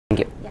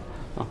you.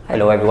 Oh,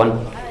 hello, everyone.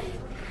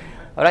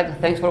 All right,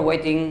 thanks for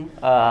waiting.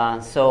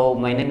 So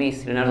my name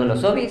is Leonardo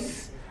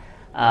Losoviz.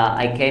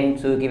 I came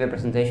to give a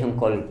presentation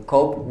called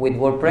Cope with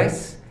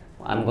WordPress.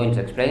 I'm going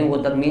to explain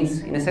what that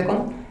means in a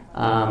second.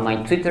 My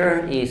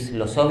Twitter is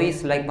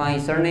Losoviz, like my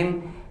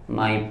surname.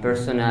 My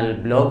personal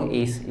blog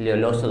is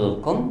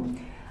leoloso.com.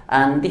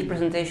 And this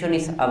presentation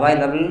is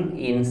available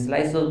in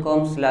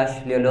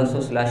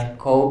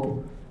slides.com/leoloso/cope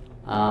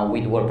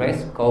with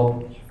WordPress,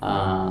 cope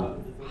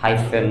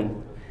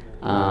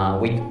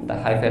with the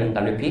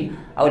 -wp.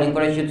 I would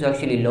encourage you to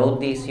actually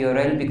load this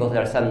URL because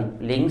there are some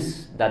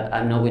links that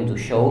I'm not going to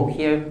show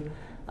here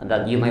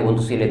that you might want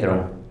to see later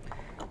on.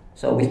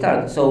 So we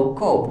start. So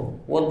cope,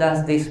 what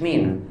does this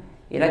mean?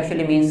 It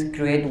actually means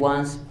create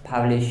once,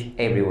 publish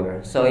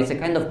everywhere. So it's a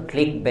kind of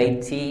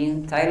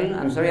clickbaity title.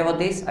 I'm sorry about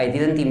this. I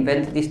didn't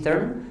invent this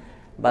term,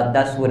 but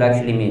that's what it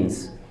actually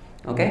means.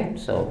 Okay,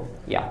 so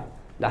yeah,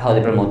 that's how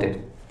they promote it.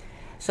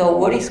 So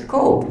what is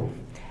cope?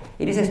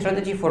 It is a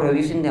strategy for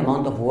reducing the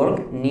amount of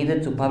work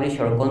needed to publish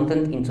our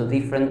content into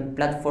different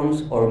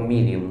platforms or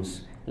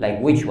mediums. Like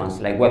which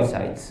ones? Like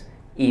websites,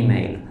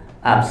 email,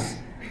 apps,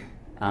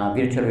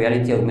 virtual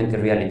reality,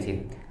 augmented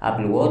reality,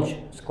 Apple Watch,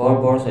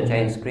 scoreboards or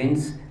giant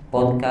screens,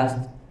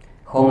 podcast,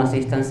 home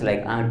assistants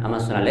like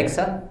Amazon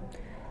Alexa,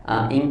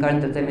 in-car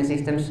entertainment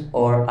systems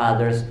or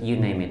others, you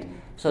name it.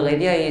 So the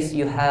idea is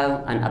you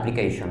have an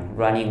application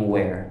running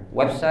where?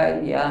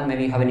 Website, yeah,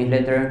 maybe you have a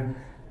newsletter,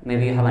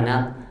 maybe you have an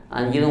app,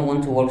 and you don't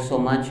want to work so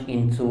much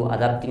into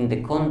adapting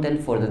the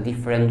content for the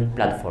different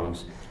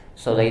platforms.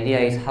 So the idea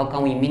is how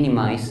can we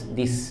minimize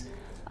this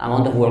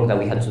amount of work that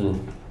we had to do?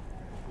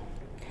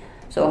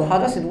 So how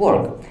does it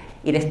work?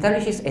 It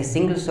establishes a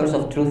single source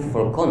of truth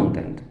for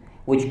content,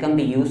 which can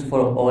be used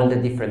for all the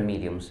different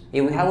mediums.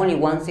 If we have only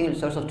one single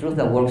source of truth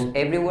that works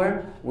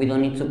everywhere, we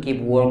don't need to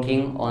keep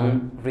working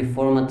on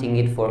reformatting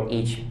it for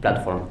each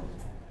platform.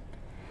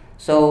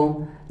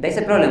 So there's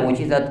a problem, which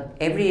is that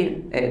a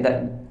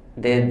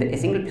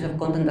single piece of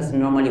content doesn't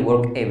normally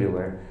work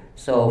everywhere.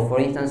 So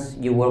for instance,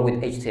 you work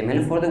with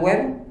HTML for the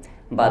web,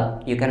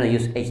 but you cannot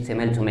use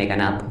HTML to make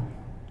an app.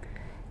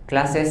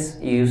 Classes,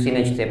 you use in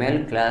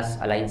HTML, class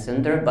align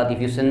center, but if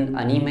you send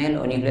an email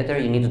or newsletter,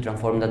 you need to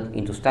transform that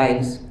into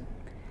styles.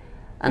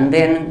 And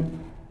then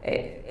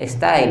a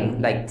style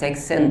like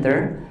text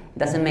center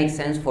doesn't make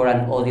sense for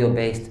an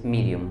audio-based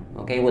medium.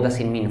 Okay, what does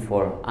it mean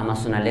for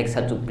Amazon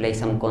Alexa to play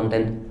some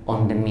content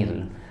on the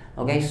middle?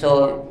 Okay,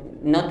 so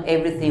not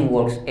everything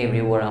works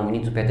everywhere, and we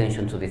need to pay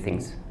attention to the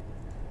things.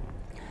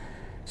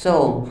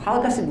 So how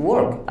does it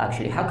work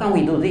actually? How can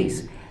we do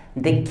this?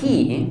 The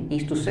key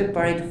is to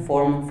separate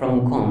form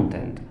from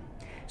content.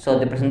 So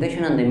the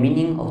presentation and the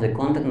meaning of the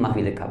content must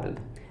be decoupled.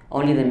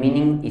 Only the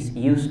meaning is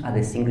used as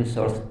a single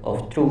source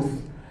of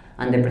truth,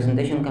 and the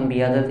presentation can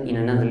be added in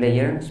another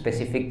layer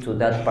specific to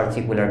that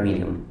particular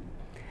medium.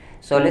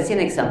 So let's see an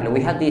example.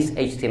 We have this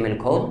HTML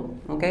code.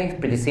 Okay, it's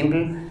pretty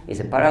simple. It's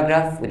a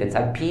paragraph with the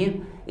tag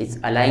P. It's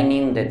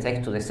aligning the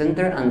text to the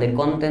center, and the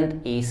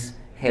content is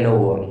hello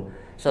world.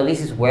 So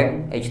this is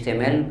web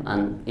HTML,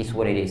 and it's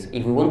what it is.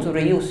 If we want to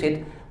reuse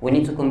it, we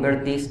need to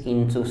convert this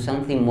into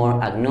something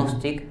more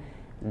agnostic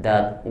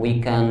that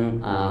we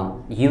can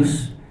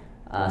use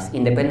as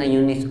independent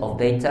units of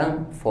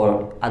data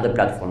for other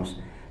platforms.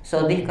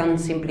 So this can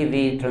simply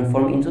be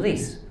transformed into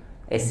this.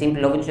 A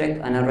simple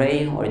object, an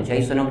array, or a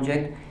JSON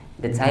object.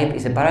 The type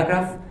is a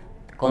paragraph,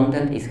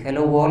 content is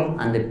hello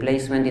world, and the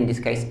placement in this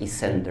case is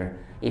center.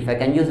 If I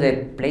can use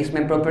the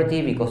placement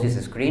property because it's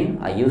a screen,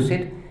 I use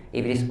it.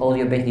 If it is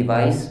audio-based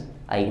device,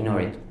 I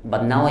ignore it.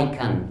 But now I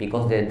can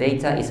because the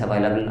data is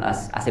available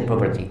as a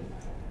property.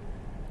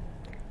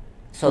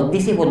 So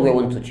this is what we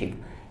want to achieve.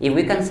 If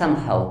we can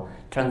somehow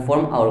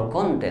transform our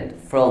content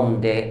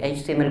from the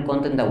HTML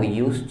content that we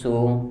use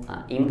to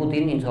input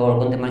into our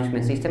content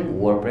management system,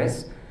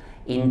 WordPress,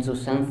 into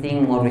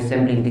something more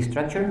resembling this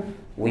structure,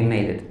 we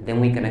made it. Then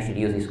we can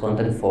actually use this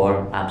content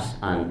for apps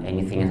and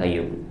anything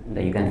else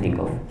that you can think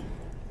of.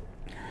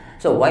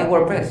 So why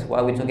WordPress? Why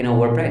are we talking about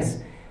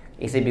WordPress?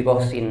 Is it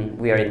because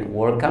we are in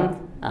WordCamp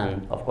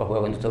and of course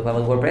we're going to talk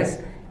about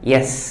WordPress?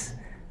 Yes,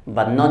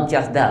 but not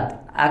just that.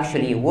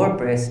 Actually,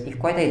 WordPress is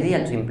quite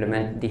ideal to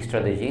implement this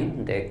strategy,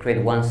 the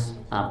create once,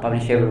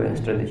 publish everywhere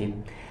strategy,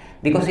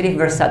 because it is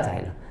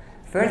versatile.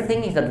 First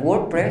thing is that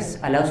WordPress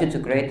allows you to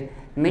create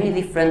many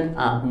different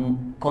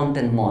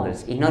content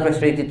models. It's not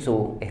restricted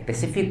to a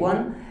specific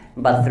one,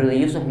 but through the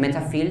use of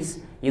meta fields,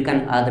 you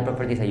can add the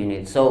properties that you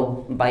need.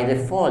 So by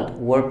default,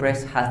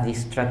 WordPress has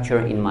this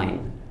structure in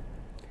mind.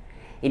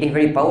 It is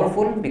very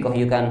powerful because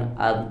you can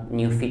add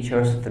new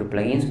features through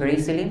plugins very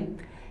easily.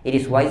 It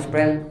is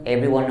widespread.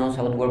 Everyone knows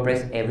about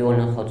WordPress. Everyone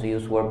knows how to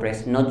use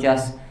WordPress. Not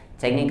just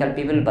technical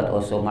people, but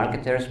also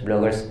marketers,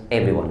 bloggers,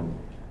 everyone.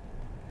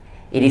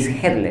 It is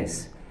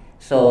headless.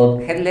 So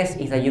headless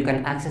is that you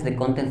can access the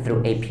content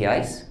through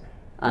APIs,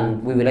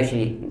 and we will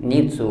actually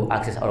need to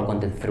access our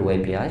content through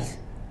APIs.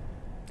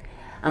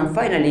 And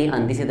finally,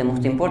 and this is the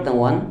most important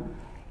one,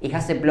 it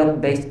has a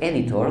blog-based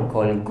editor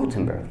called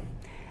Gutenberg.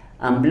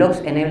 And blocks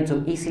enable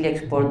to easily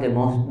export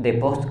the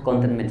post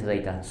content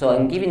metadata. So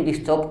I'm giving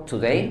this talk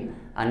today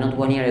and not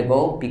 1 year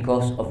ago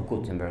because of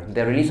Gutenberg.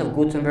 The release of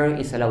Gutenberg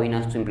is allowing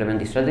us to implement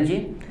this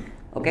strategy.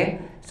 Okay,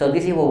 so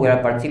this is what we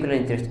are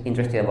particularly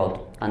interested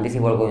about, and this is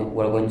what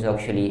we're going to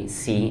actually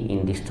see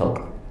in this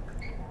talk.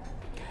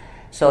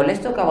 So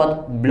let's talk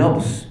about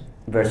blobs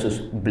versus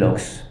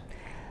blocks.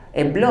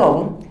 A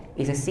blob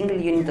is a single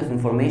unit of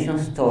information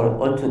stored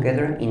all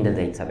together in the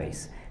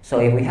database. So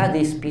if we have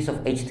this piece of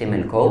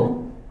HTML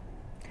code,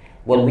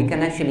 what we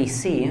can actually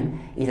see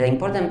is the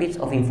important bits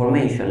of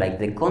information, like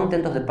the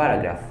content of the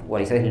paragraph,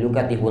 where it says, look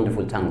at this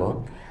wonderful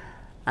tango,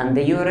 and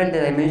the URL, the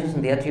dimensions,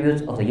 and the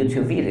attributes of the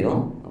YouTube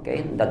video,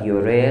 okay, that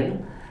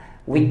URL,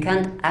 we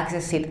can't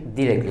access it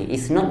directly.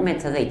 It's not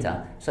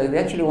metadata. So if we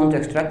actually want to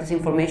extract this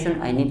information,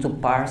 I need to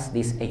parse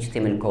this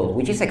HTML code,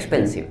 which is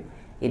expensive.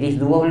 It is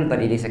doable,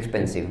 but it is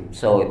expensive.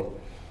 So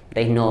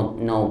there is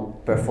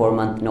no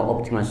performant, no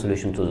optimal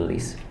solution to do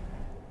this.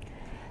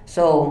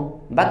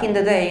 So back in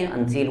the day,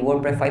 until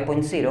WordPress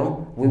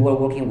 5.0, we were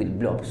working with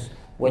blobs.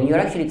 When you're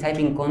actually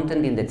typing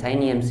content in the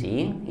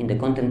TinyMCE, in the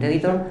content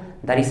editor,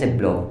 that is a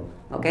blob.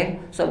 Okay?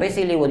 So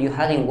basically what you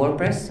had in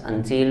WordPress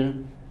until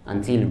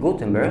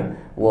Gutenberg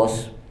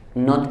was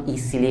not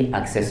easily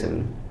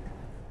accessible.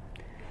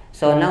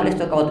 So now let's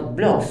talk about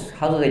blocks.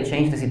 How do they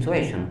change the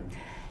situation?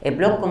 A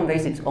block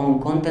conveys its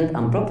own content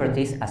and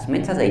properties as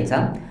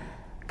metadata,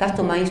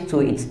 customized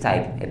to its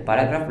type: a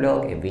paragraph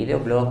block, a video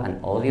block, an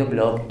audio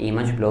block,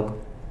 image block.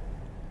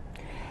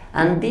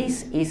 And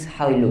this is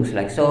how it looks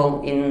like.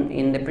 So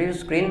in the previous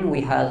screen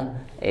we had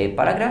a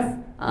paragraph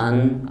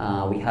and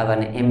we have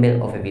an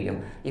embed of a video.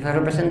 If I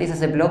represent this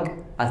as a block,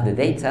 as the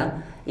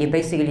data, it's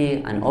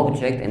basically an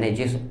object,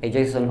 a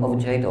JSON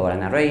object or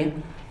an array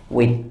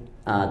with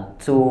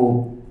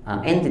two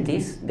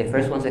entities. The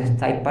first one says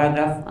type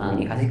paragraph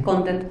and it has its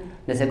content.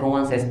 The second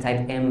one says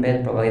type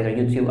embed provider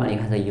YouTube and it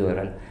has a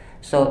URL.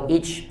 So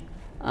each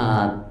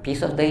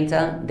piece of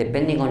data,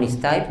 depending on its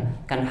type,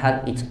 can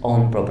have its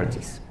own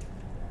properties.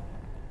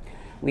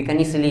 We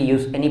can easily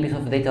use any piece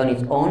of data on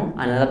its own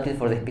and adapt it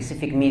for the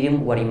specific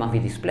medium where it must be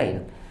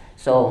displayed.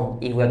 So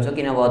if we are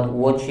talking about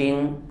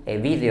watching a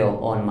video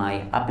on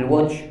my Apple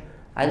Watch,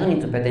 I don't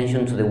need to pay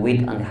attention to the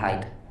width and the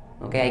height.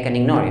 Okay, I can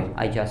ignore it.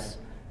 I just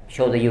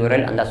show the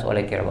URL and that's all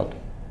I care about.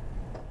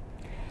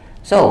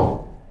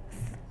 So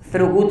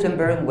through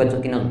Gutenberg, we're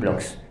talking about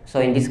blocks. So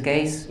in this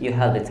case, you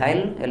have the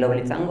title, a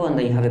lovely tango, and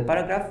then you have a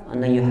paragraph,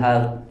 and then you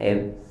have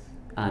an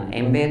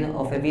embed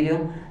of a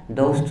video.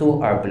 Those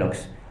two are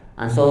blocks.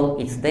 And so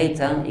its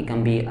data, it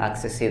can be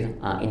accessed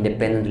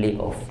independently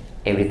of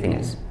everything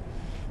else.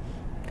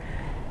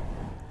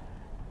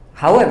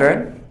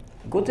 However,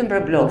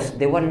 Gutenberg blocks,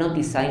 they were not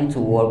designed to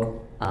work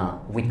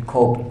with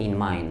code in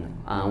mind.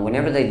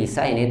 Whenever they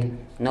designed it,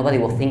 nobody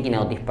was thinking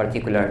of this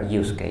particular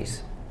use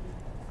case.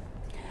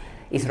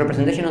 Its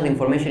representation of the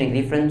information is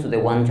different to the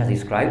one just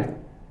described,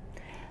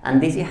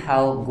 and this is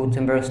how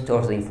Gutenberg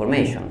stores the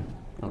information.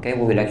 Okay,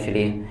 we will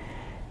actually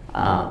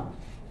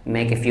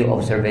make a few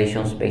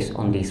observations based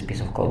on this piece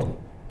of code.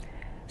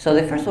 So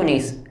the first one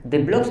is, the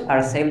blocks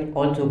are saved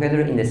all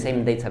together in the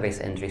same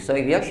database entry. So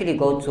if you actually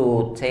go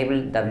to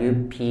table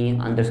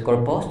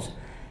wp_posts,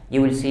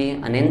 you will see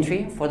an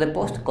entry for the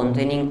post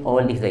containing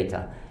all this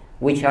data,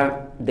 which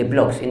are the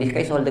blocks. In this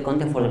case, all the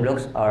content for the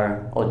blocks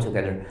are all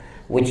together,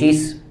 which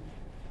is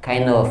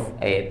kind of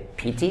a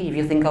pity if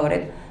you think about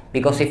it,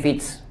 because if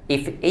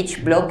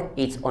each block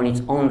is on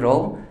its own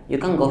row, you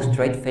can go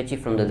straight fetch it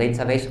from the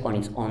database on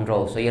its own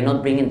row, so you're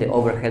not bringing the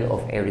overhead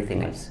of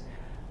everything else.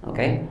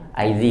 Okay,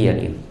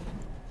 ideally.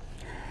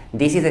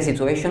 This is the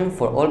situation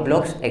for all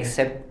blocks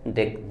except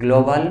the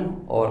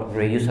global or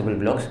reusable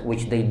blocks,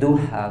 which they do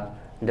have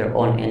their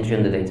own entry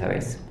in the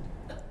database.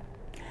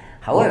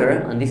 However,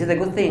 and this is a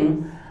good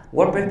thing,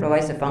 WordPress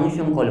provides a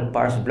function called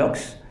parse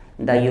blocks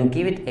that you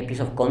give it a piece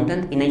of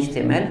content in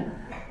HTML.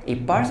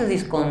 It parses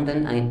this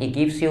content and it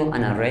gives you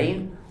an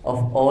array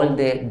of all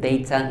the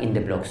data in the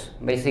blocks,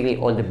 basically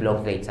all the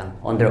block data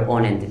on their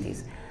own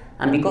entities.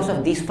 And because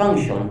of this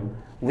function,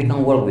 we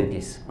can work with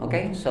this.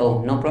 Okay,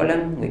 so no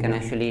problem, we can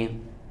actually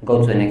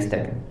go to the next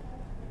step.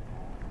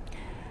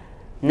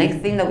 Next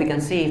thing that we can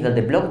see is that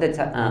the block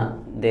data,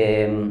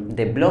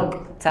 the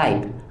block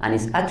type and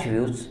its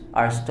attributes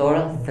are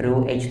stored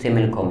through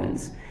HTML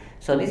comments.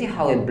 So this is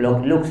how a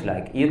block looks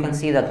like. You can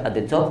see that at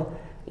the top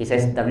it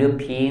says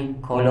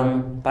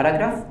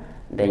WP:paragraph,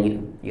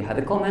 then you have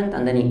a comment,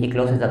 and then it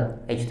closes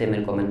that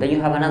HTML comment. Then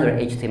you have another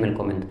HTML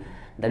comment,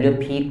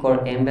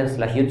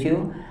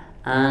 WP:/embed/YouTube,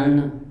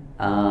 and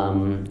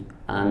a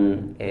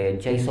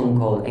JSON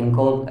code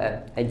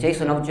a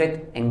JSON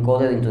object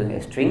encoded into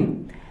a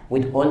string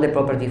with all the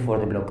property for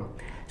the block.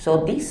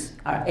 So these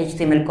are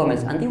HTML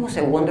comments, and this was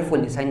a wonderful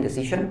design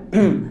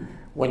decision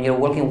when you're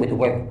working with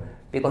web,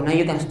 because now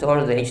you can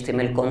store the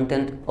HTML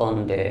content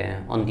on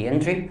the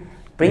entry,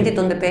 print it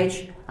on the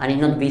page, and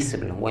it's not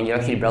visible when you're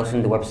actually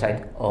browsing the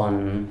website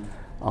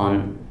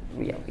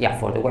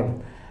for the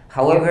web.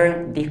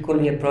 However, this could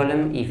be a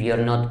problem if you're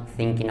not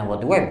thinking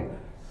about the web.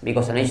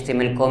 because an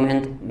HTML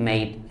comment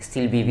may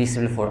still be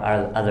visible for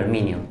other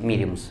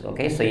mediums.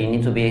 Okay, so you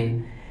need to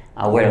be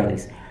aware of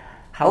this.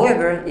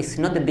 However, it's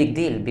not a big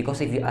deal,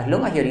 because as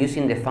long as you're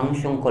using the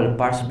function called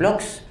parse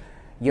blocks,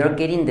 you're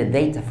getting the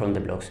data from the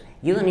blocks.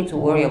 You don't need to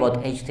worry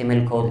about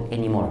HTML code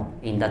anymore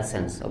in that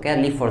sense. Okay, at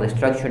least for the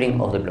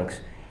structuring of the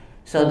blocks.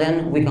 So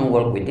then we can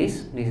work with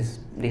this. This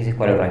is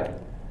quite alright.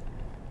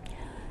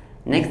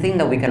 Next thing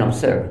that we can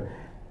observe,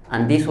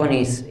 and this one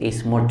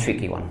is more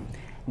tricky one.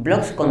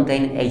 Blocks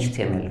contain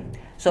HTML.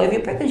 So if you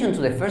pay attention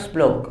to the first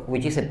block,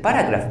 which is a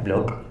paragraph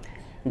block,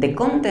 the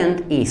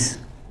content is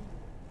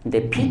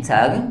the p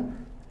tag,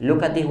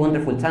 look at this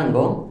wonderful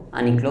tango,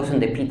 and enclosing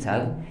the p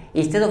tag,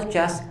 instead of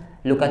just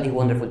look at this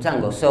wonderful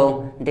tango.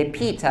 So the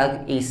p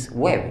tag is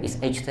web, is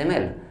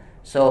HTML.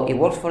 So it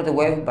works for the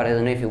web, but I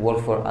don't know if it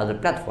works for other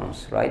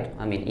platforms, right?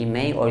 I mean, it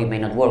may or it may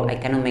not work. I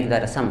cannot make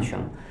that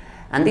assumption.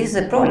 And this is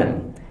a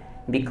problem,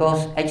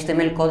 because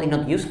HTML code is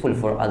not useful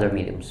for other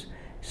mediums.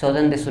 So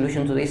then the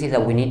solution to this is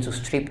that we need to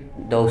strip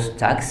those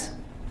tags,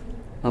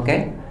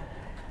 okay?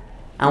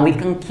 And we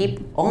can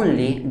keep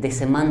only the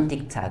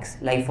semantic tags.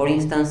 Like for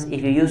instance,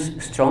 if you use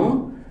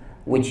strong,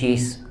 which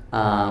is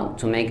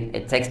to make a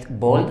text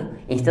bold,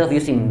 instead of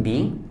using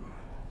B,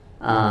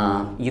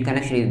 you can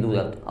actually do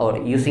that, or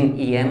using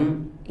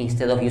EM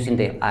instead of using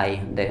the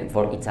I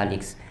for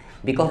italics,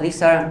 because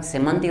these are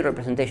semantic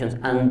representations,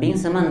 and being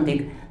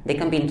semantic, they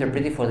can be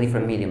interpreted for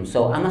different mediums.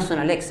 So Amazon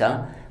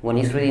Alexa, when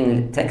it's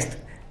reading text,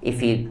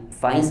 if it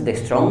finds the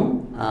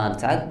strong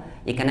tag,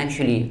 it can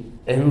actually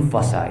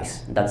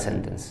emphasize that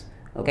sentence.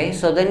 Okay,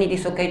 so then it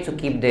is okay to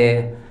keep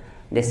the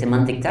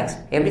semantic tags.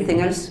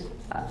 Everything else,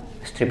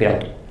 strip it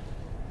out.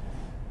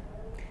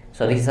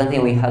 So this is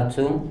something we have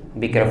to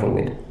be careful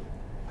with.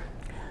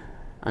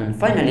 And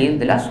finally,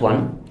 the last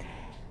one,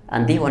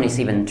 and this one is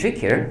even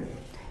trickier,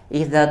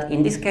 is that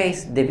in this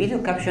case, the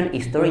video caption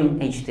is stored in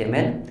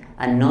HTML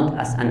and not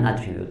as an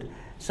attribute.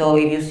 So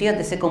if you see at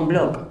the second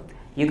block,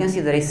 you can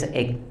see there is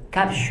a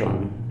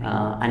caption,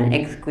 an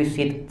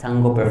exquisite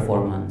tango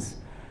performance.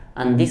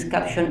 And this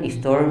caption is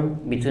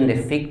stored between the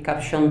fig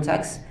caption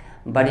tags,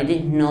 but it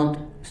is not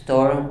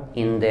stored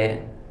in the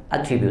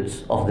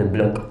attributes of the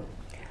block.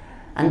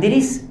 And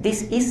this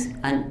is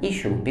an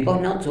issue,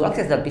 because now to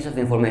access that piece of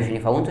information,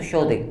 if I want to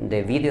show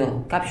the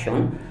video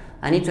caption,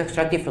 I need to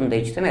extract it from the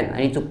HTML.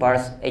 I need to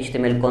parse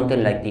HTML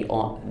content like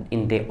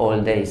in the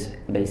old days,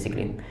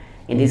 basically.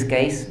 In this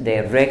case,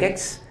 the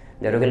regex,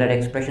 the regular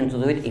expression to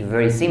do it, is a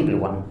very simple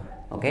one.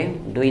 Okay,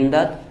 doing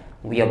that,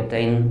 we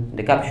obtain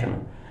the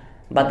caption.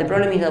 But the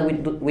problem is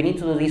that we need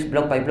to do this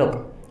block by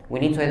block. We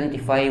need to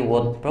identify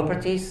what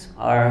properties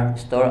are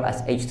stored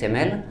as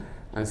HTML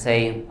and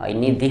say, I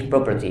need this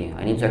property,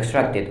 I need to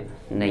extract it.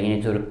 And then you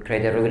need to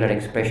create a regular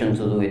expression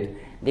to do it.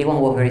 This one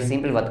was very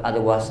simple, but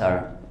other ones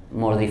are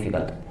more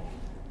difficult.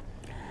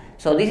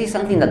 So this is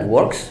something that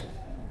works,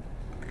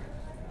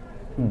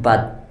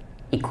 but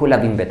it could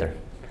have been better.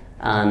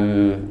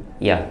 And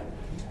yeah.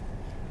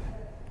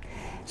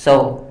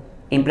 So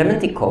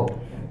implementing code.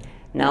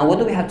 Now what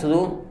do we have to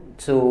do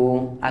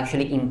to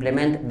actually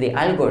implement the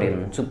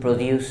algorithm to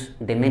produce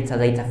the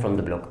metadata from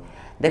the block?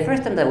 The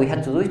first step that we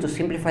had to do is to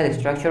simplify the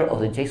structure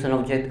of the JSON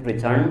object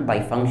returned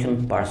by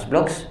function parse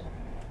blocks.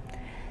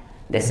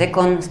 The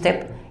second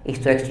step is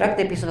to extract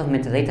the pieces of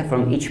metadata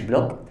from each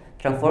block,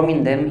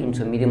 transforming them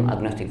into a medium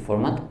agnostic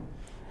format.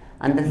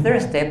 And the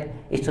third step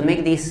is to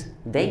make this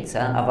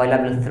data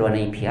available through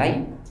an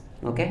API.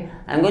 Okay,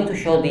 I'm going to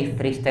show these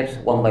three steps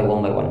one by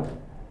one.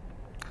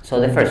 So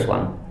the first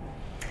one,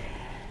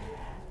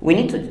 we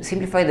need to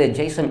simplify the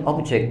JSON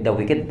object that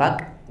we get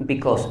back,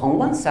 because on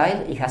one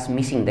side it has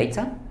missing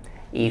data.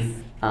 If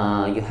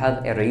you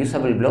have a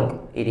reusable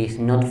block, it is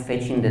not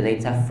fetching the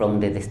data from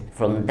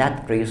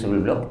that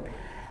reusable block.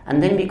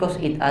 And then because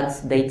it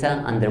adds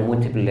data under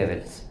multiple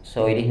levels,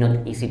 so it is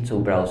not easy to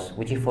browse,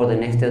 which is for the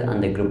nested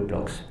and the group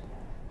blocks.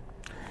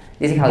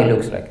 This is how it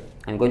looks like.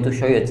 I'm going to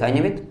show you a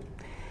tiny bit.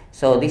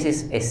 So this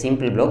is a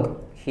simple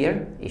block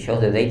here. It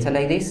shows the data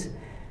like this.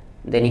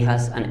 Then it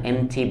has an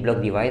empty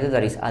block divider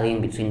that is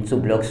adding between two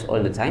blocks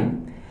all the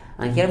time.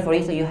 And here, for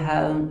instance, you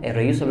have a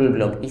reusable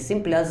block. It's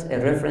simply as a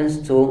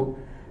reference to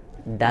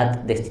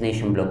that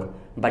destination block,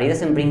 but it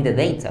doesn't bring the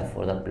data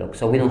for that block,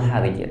 so we don't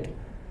have it yet.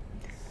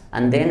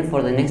 And then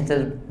for the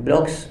nested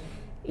blocks,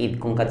 it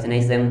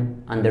concatenates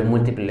them under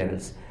multiple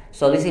levels.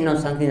 So this is not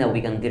something that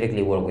we can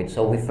directly work with.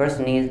 So we first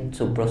need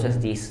to process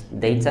this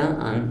data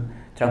and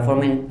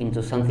transform it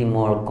into something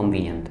more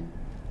convenient.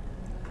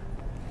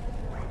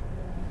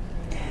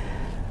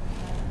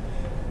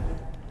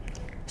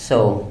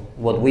 So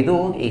what we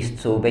do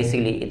is to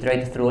basically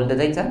iterate through all the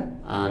data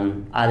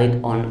and add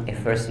it on a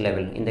first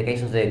level. In the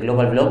case of the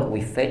global block,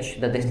 we fetch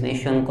the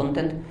destination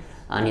content,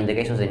 and in the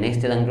case of the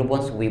nested and group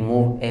ones, we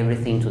move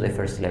everything to the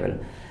first level.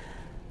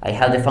 I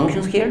have the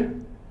functions here.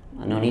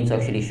 I don't need to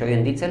actually show you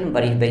in detail,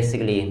 but it's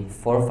basically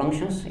 4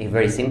 functions. It's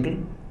very simple.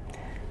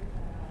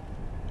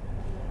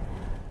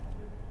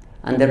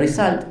 And the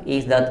result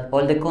is that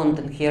all the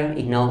content here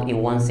is now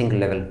in one single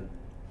level.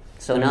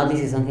 So now this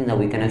is something that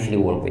we can actually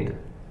work with.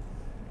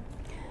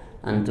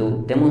 And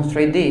to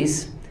demonstrate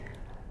this,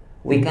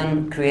 we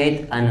can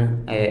create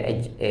an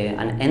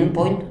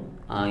endpoint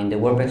in the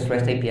WordPress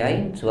REST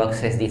API to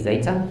access this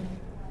data,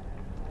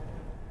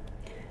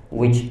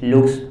 which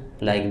looks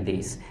like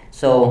this.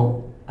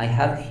 So I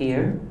have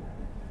here,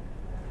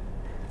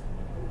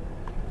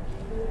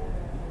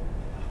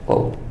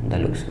 oh,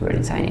 that looks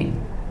very tiny.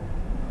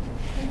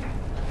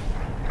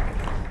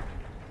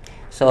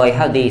 So I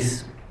have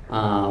this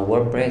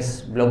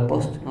WordPress blog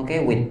post,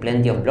 okay, with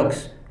plenty of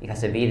blocks. It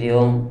has a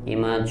video,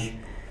 image,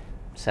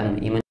 some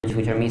images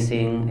which are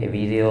missing, a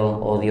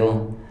video,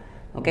 audio,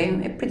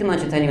 okay, pretty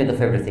much a tiny bit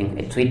of everything,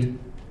 a tweet,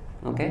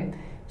 okay.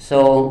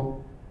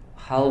 So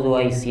how do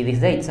I see this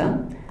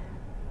data?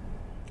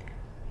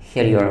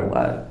 Here you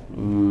are,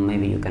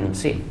 maybe you cannot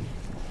see.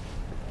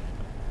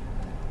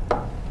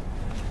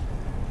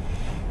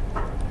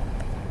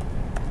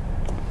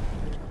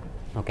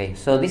 Okay,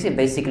 so this is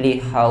basically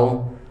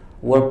how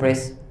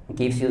WordPress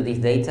gives you this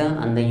data,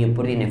 and then you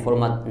put it in a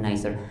format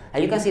nicer.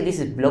 And you can see this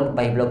is block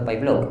by block by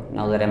block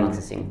now that I'm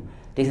accessing.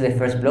 This is the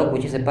first block,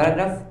 which is a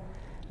paragraph.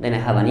 Then I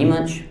have an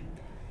image,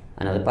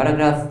 another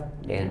paragraph,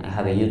 then I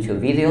have a YouTube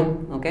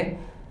video, okay?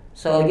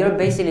 So you're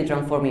basically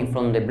transforming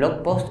from the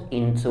blog post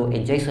into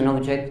a JSON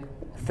object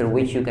through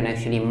which you can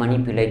actually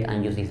manipulate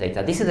and use this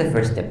data. This is the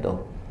first step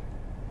though.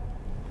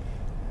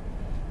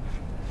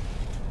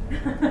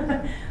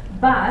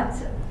 But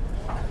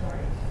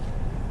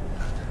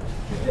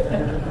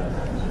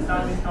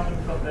sound is coming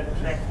from the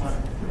check one.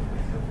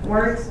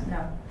 words,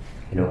 no.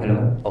 Hello,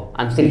 hello. Oh,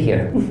 I'm still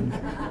here.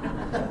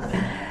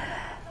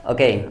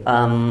 Okay,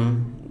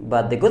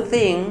 but the good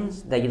thing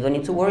that you don't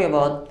need to worry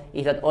about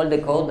is that all the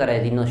code that I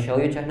did not show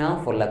you just now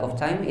for lack of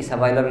time is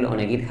available on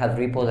a GitHub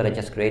repo that I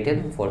just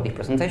created for this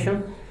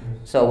presentation.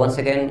 So once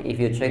again, if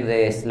you check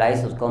the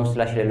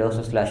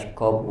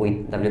slides.com/leloso/code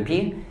with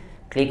WP,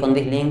 click on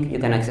this link, you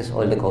can access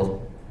all the code.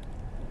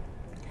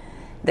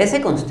 The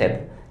second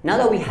step, now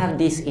that we have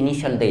this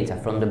initial data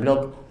from the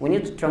blog, we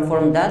need to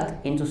transform that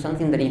into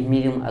something that is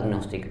medium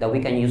agnostic, that we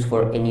can use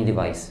for any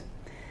device.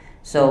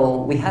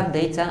 So we have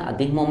data at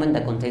this moment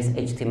that contains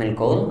HTML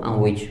code,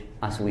 and which,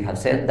 as we have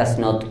said, that's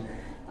not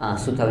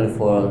suitable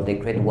for the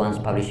create once,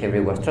 publish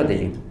everywhere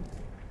strategy.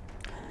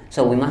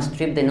 So we must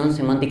strip the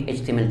non-semantic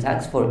HTML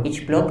tags for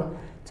each block,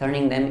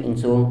 turning them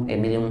into a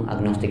medium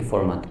agnostic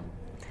format.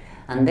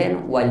 And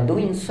then, while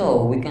doing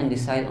so, we can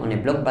decide on a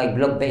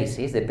block-by-block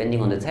basis,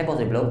 depending on the type of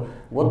the block,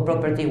 what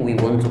property we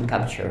want to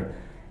capture.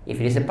 If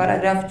it is a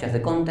paragraph, just the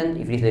content.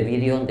 If it is a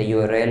video, the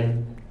URL,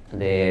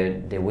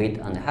 the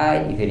width and the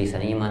height. If it is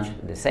an image,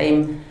 the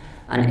same,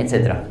 and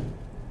etc.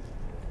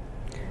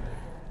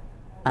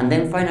 And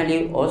then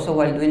finally, also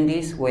while doing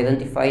this, we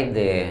identify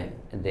the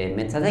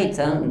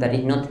metadata that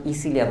is not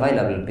easily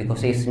available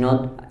because it's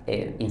not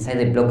inside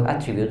the block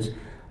attributes,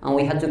 and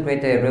we had to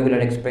create a regular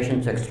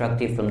expression to extract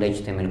it from the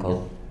HTML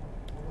code.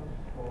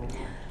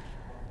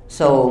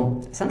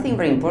 So something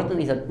very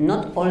important is that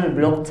not all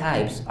block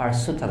types are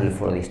suitable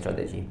for this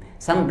strategy.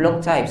 Some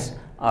block types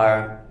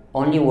are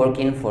only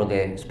working for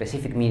the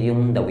specific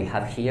medium that we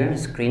have here,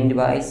 screen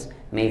device,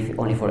 maybe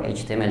only for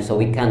HTML, so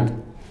we can't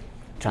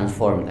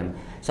transform them.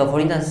 So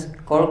for instance,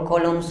 core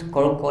columns,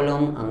 core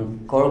column,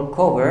 and core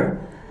cover,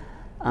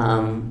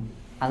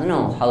 I don't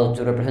know how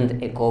to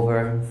represent a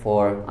cover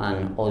for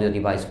an audio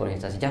device, for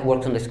instance. It just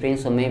works on the screen,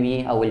 so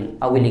maybe I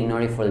will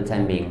ignore it for the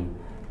time being.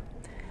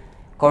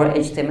 Core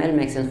HTML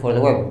makes sense for the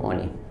web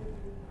only.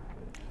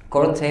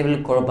 Core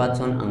table, core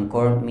button, and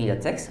core media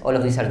text. All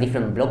of these are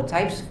different block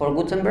types for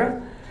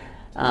Gutenberg.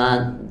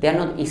 They are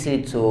not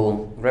easy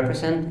to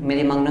represent,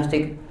 medium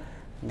agnostic.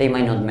 They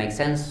might not make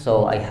sense,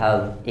 so I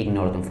have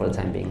ignored them for the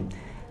time being.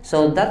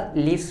 So that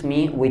leaves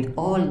me with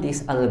all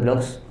these other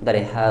blocks that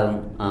I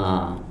have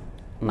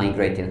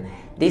migrated.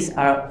 These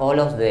are all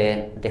of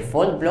the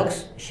default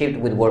blocks shipped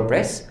with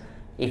WordPress.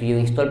 If you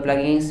install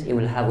plugins, it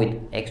will have with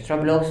extra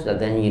blocks that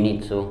then you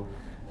need to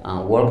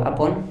work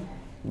upon.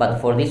 But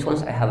for these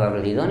ones, I have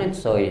already done it.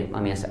 So I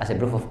mean, as a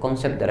proof of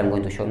concept that I'm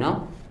going to show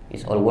now,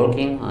 it's all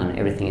working and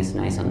everything is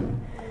nice and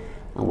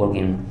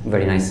working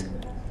very nice.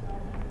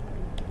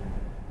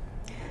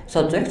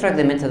 So to extract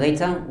the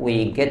metadata,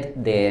 we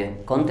get the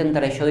content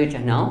that I showed you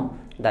just now,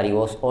 that it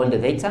was all the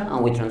data,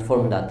 and we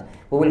transform that.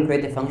 We will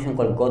create a function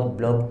called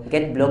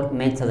getBlock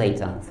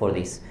metadata for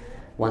this.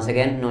 Once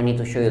again, no need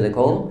to show you the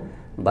code,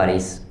 but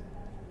it's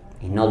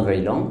not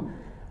very long.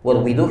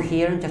 What we do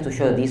here, just to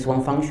show this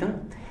one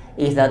function,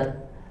 is that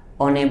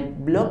on a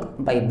block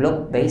by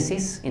block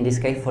basis, in this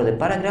case for the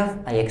paragraph,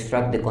 I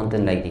extract the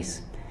content like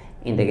this.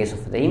 In the case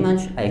of the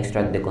image, I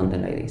extract the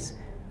content like this.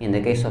 In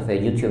the case of a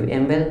YouTube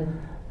embed,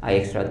 I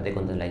extract the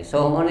content like this.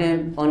 So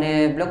on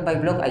a block by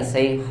block, I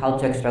say how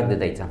to extract the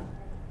data.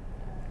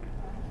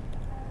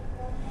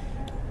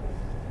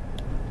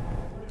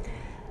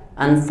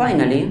 And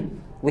finally,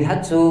 we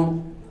had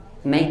to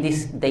make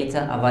this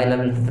data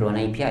available through an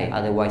API,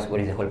 otherwise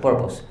what is the whole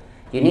purpose?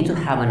 You need to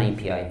have an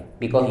API,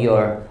 because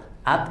your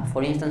app,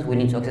 for instance, we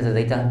need to access the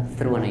data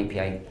through an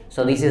API.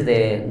 So this is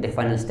the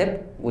final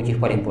step, which is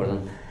quite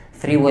important.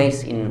 3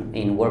 ways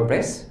in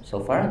WordPress,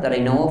 so far, that I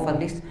know of at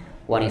least,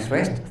 One is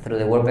REST through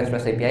the WordPress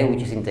REST API,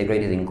 which is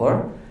integrated in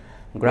core.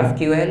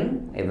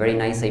 GraphQL, a very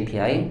nice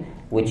API,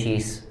 which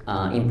is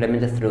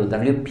implemented through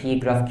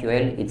WP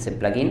GraphQL. It's a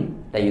plugin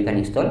that you can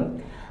install.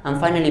 And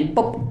finally,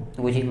 Pop,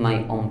 which is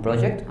my own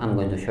project. I'm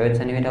going to show you a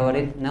tiny bit about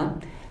it now.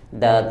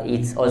 That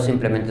it's also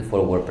implemented for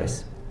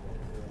WordPress.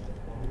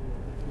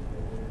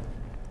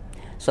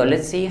 So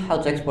let's see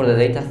how to export the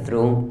data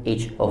through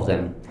each of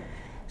them.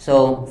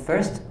 So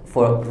first,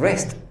 for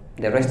REST,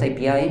 the REST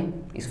API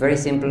is very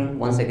simple.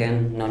 Once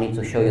again, no need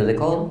to show you the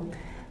code,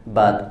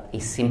 but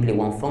it's simply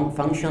one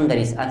function that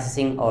is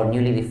accessing our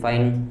newly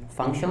defined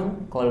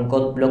function called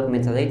getBlock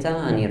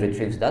metadata, and it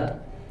retrieves that.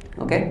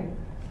 Okay.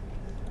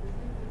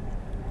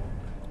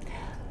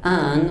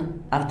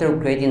 And after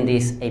creating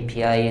this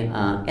API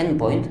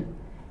endpoint,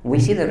 we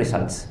see the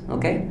results.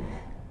 Okay.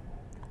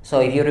 So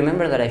if you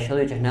remember that I showed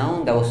you just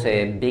now, that was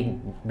a big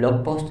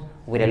blog post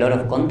with a lot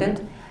of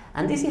content,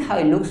 and this is how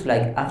it looks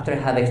like after I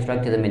have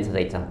extracted the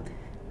metadata.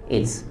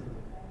 It's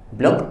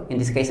block, in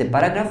this case a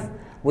paragraph,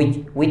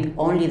 with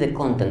only the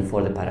content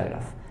for the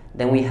paragraph.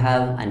 Then we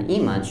have an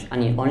image,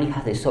 and it only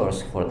has the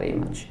source for the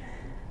image.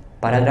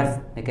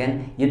 Paragraph,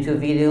 again, YouTube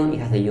video, it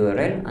has the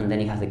URL, and then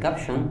it has the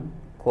caption.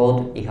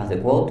 Quote, it has the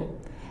quote.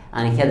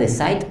 And here the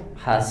site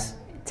has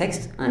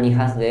text, and it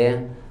has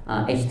the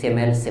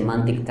HTML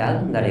semantic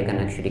tag that I can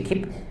actually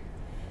keep.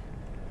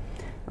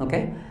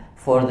 Okay.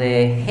 For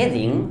the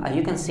heading, as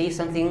you can see,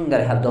 something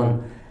that I have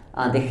done.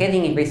 The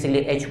heading is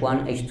basically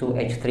H1, H2,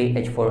 H3,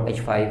 H4,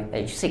 H5,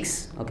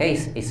 H6. Okay,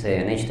 it's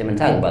an HTML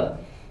tag,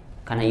 but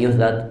can I use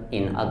that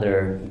in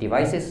other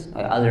devices,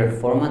 other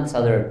formats,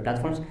 other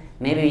platforms?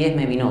 Maybe yes,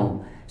 maybe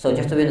no. So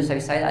just to be on the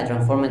safe side, I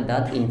transformed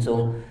that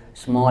into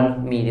small,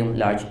 medium,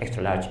 large,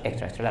 extra large,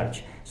 extra, extra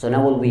large. So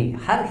now what we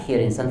have here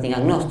in something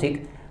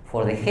agnostic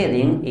for the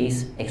heading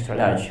is extra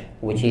large,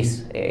 which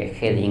is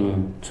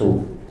heading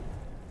 2.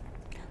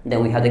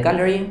 Then we have the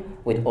gallery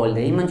with all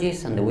the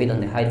images and the width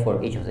and the height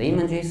for each of the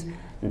images.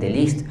 The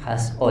list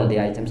has all the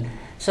items.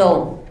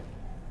 So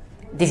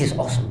this is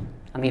awesome.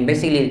 I mean,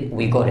 basically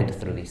we got it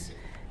through this,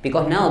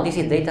 because now this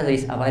is data that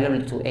is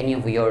available to any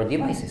of your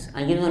devices,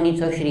 and you don't need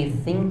to actually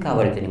think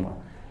about it anymore.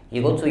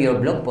 You go to your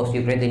blog post,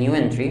 you create a new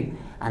entry,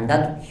 and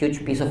that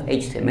huge piece of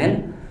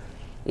HTML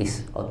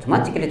is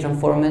automatically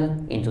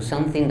transformed into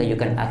something that you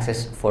can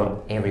access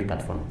for every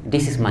platform.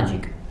 This is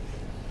magic.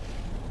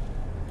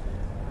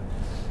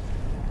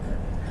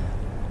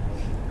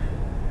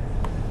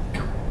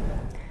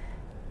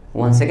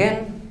 Once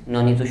again,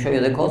 no need to show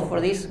you the code for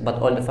this, but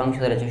all the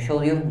functions that I just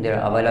showed you, they're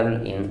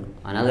available in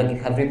another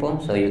GitHub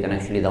repo, so you can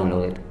actually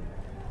download it.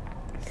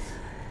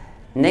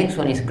 Next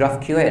one is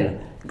GraphQL.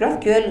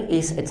 GraphQL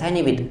is a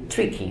tiny bit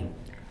tricky,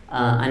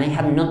 and I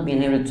have not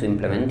been able to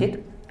implement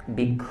it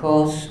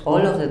because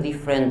all of the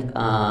different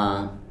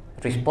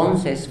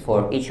responses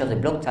for each of the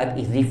block type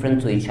is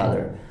different to each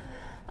other.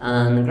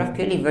 And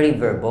GraphQL is very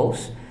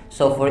verbose,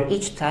 so for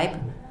each type,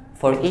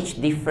 for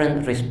each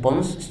different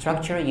response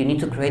structure, you need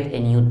to create a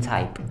new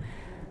type.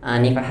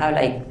 And if I have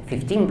like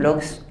 15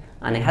 blocks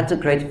and I had to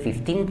create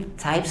 15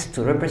 types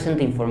to represent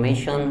the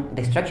information,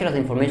 the structure of the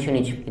information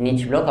in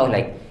each block, I was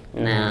like,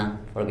 nah,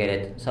 forget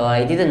it. So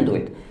I didn't do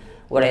it.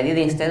 What I did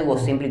instead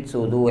was simply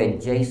to do a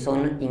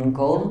JSON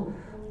encode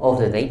of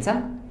the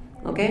data,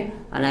 okay?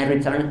 And I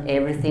return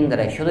everything that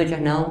I showed you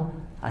just now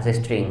as a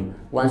string.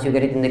 Once you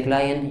get it in the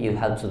client, you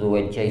have to do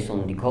a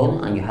JSON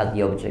decode and you have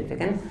the object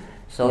again.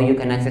 So you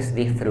can access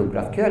this through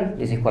GraphQL.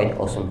 This is quite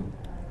awesome.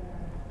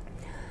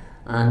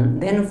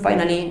 And then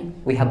finally,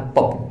 we have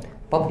Pop.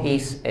 Pop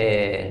is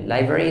a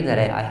library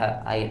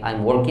that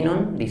I'm working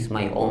on. This is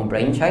my own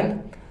brainchild.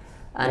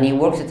 And it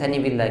works a tiny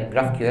bit like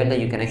GraphQL, that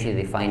you can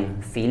actually define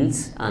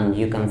fields and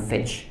you can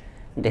fetch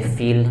the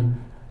field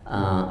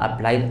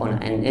applied on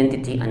an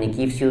entity, and it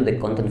gives you the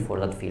content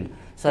for that field.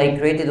 So I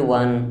created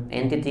one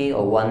entity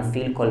or one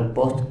field called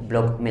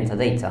post-block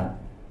metadata.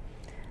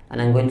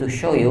 And I'm going to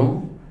show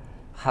you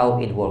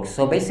how it works.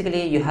 So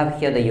basically you have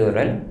here the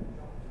URL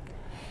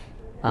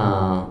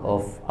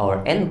of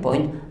our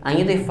endpoint, and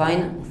you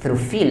define through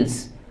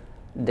fields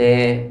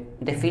the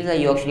field that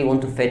you actually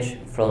want to fetch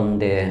from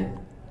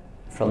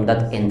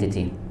that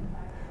entity.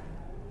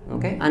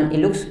 Okay, and it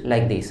looks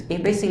like this.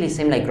 It's basically the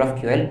same like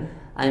GraphQL.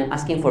 I'm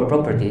asking for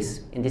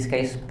properties, in this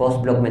case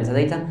post-block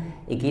metadata.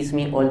 It gives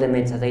me all the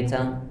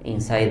metadata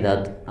inside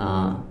that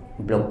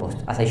blog post,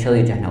 as I showed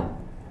you just now.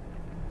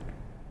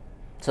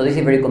 So this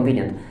is very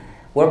convenient.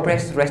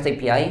 WordPress REST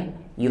API,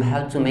 you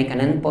have to make an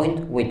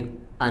endpoint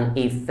and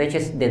it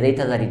fetches the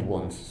data that it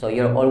wants. So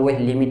you're always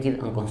limited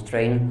and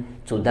constrained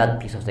to that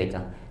piece of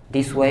data.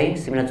 This way,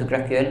 similar to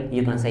GraphQL,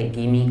 you can say,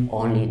 give me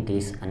only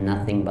this and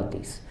nothing but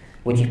this,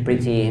 which is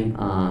pretty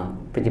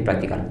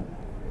practical.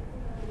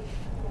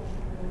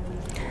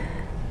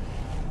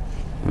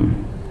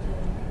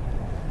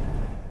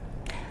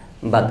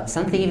 But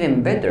something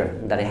even better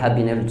that I have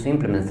been able to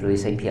implement through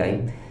this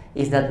API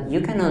is that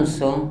you can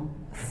also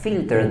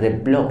filter the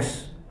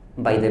blocks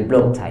by the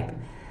block type.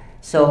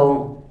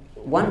 So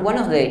one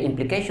of the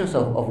implications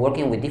of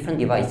working with different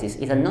devices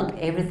is that not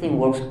everything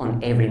works on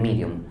every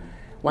medium.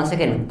 Once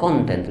again,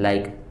 content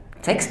like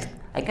text,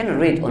 I cannot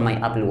read it on my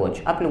Apple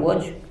Watch. Apple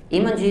Watch,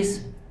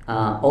 images,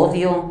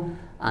 audio,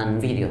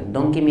 and video.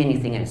 Don't give me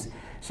anything else.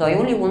 So I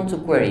only want to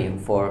query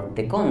for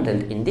the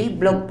content in this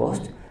blog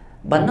post,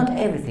 but not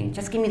everything.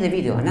 Just give me the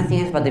video and nothing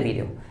else but the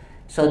video.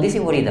 So this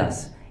is what it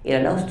does. It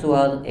allows to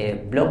add a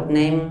blog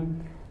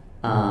name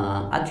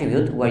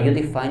attribute where you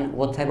define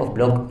what type of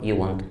blog you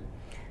want.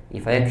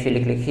 If I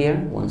actually click here,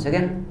 once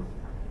again,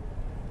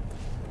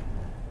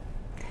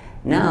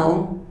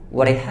 now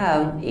what I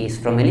have is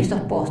from a list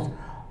of posts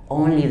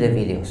only the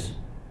videos.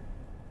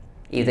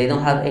 If they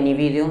don't have any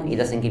video, it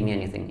doesn't give me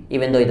anything,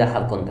 even though it does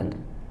have content.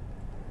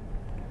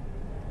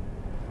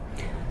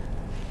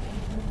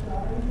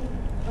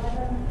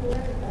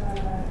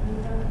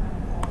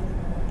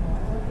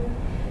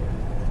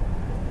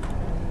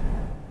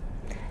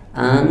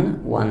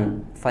 And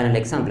one final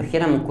example.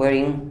 Here I'm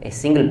querying a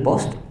single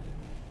post,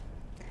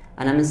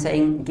 and I'm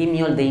saying, give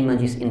me all the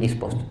images in this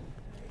post.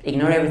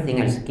 Ignore everything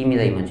else, give me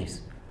the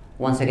images.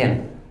 Once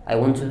again, I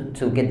want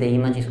to get the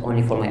images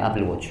only for my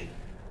Apple Watch.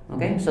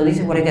 Okay, so this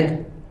is what I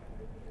get.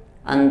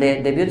 And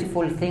the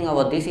beautiful thing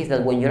about this is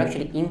that when you're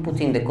actually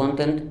inputting the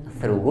content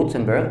through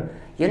Gutenberg,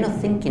 you're not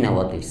thinking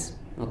about this.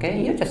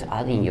 Okay, you're just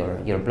adding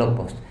your blog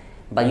post,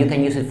 but you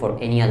can use it for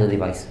any other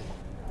device.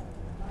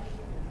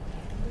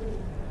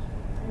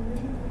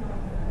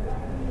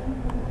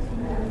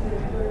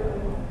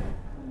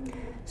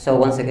 So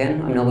once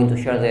again, I'm not going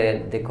to share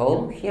the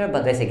code here,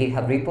 but there's a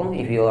GitHub repo.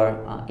 If you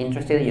are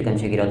interested, you can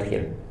check it out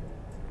here.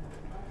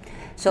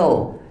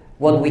 So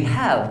what we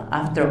have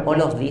after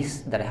all of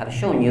this that I have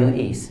shown you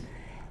is,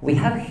 we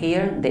have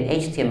here the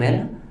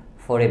HTML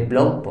for a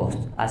blog post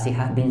as it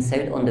has been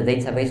saved on the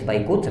database by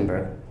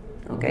Gutenberg.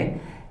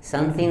 Okay,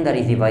 something that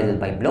is divided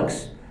by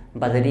blocks,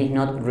 but that is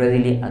not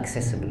readily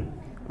accessible.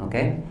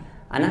 Okay,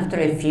 and after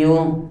a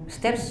few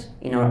steps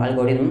in our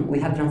algorithm, we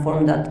have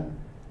transformed that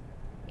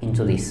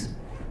into this.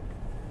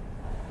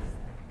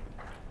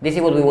 This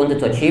is what we wanted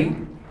to achieve,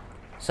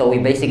 so we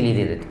basically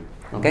did it.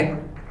 Okay?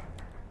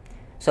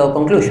 So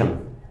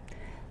conclusion.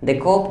 The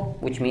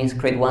COP, which means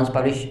create once,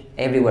 publish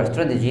everywhere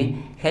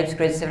strategy, helps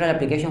create several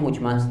applications which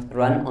must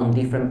run on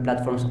different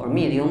platforms or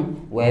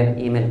medium: web,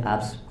 email,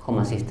 apps, home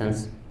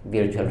assistants,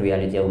 virtual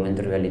reality,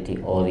 augmented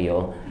reality,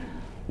 audio,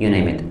 you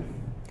name it.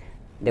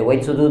 The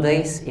way to do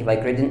this is by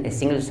creating a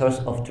single source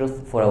of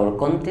truth for our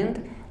content,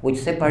 which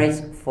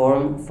separates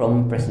form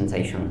from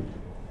presentation.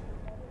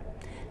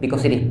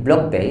 Because it is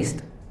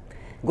block-based,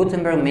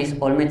 Gutenberg makes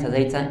all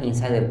metadata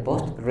inside the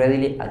post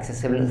readily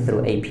accessible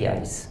through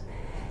APIs.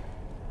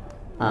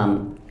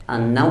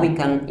 And now we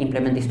can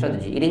implement this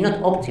strategy. It is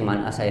not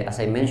optimal, as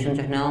I mentioned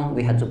just now.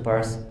 We had to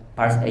parse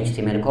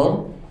HTML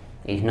code.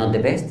 It's not the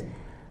best,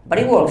 but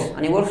it works,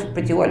 and it works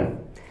pretty well.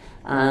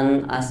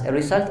 And as a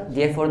result,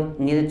 the effort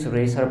needed to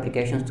release our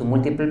applications to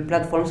multiple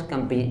platforms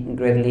can be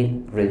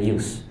greatly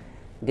reduced.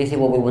 This is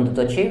what we wanted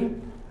to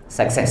achieve: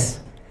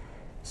 success.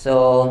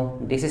 So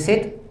this is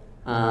it.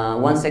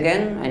 Once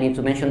again, I need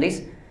to mention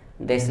this.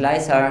 The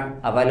slides are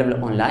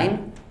available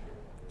online.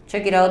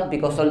 Check it out,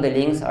 because all the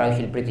links are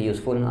actually pretty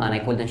useful, and I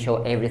couldn't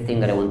show everything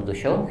that I wanted to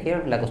show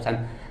here, lack of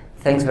time.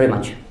 Thanks very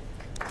much.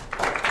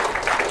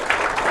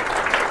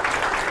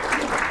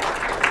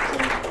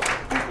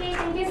 Okay,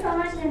 thank you so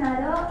much,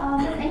 Leonardo.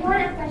 Does anyone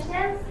have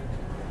questions?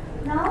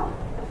 No?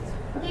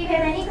 Okay, if you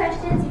have any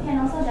questions, you can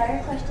also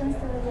direct questions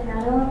to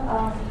Leonardo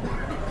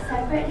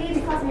separately,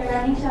 because we're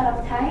running short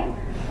of time.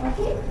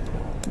 Okay?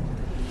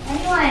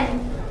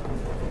 Anyone?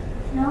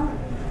 No?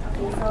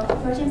 Okay, so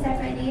approach him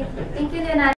separately. Thank you, Leonardo.